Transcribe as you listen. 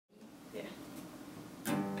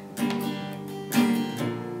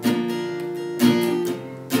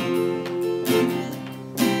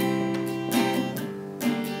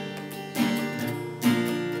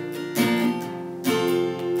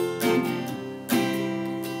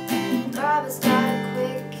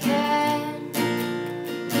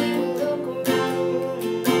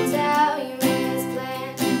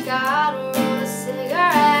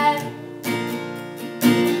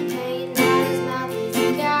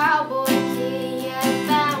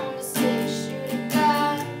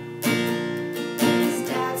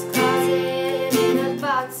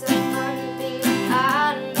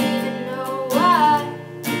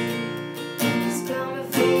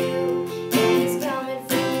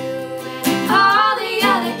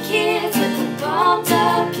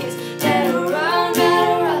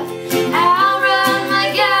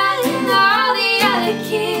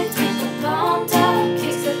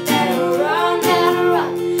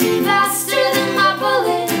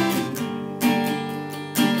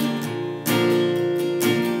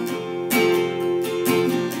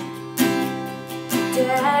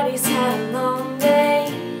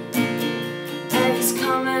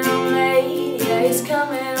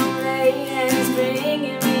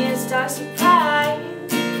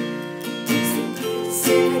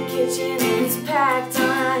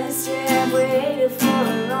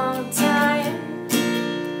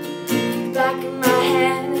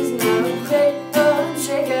hand is not a quick or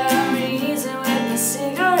trigger, reason with a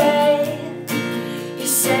cigarette. You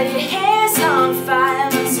said your hair's on fire,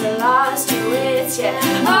 must have lost your wits. Yeah,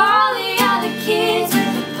 all the other kids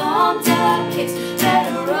with the pumped up kicks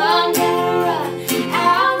better run,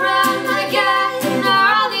 outrun my gun. And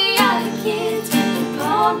all the other kids with the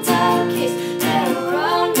pumped up kicks better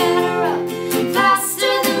run,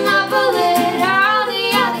 faster than my bullet. All the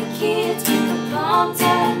other kids with the pumped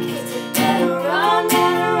up kicks better run,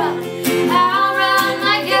 outrun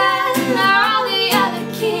my gun. And all the other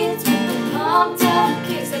kids with the pumped up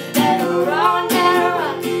kicks better run,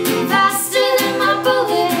 faster than my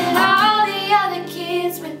bullet. All the other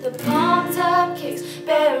kids with the pumped up kicks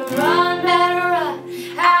better run,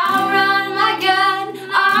 outrun my gun.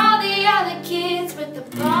 All the other kids with the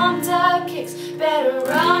pumped up kicks better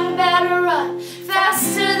run.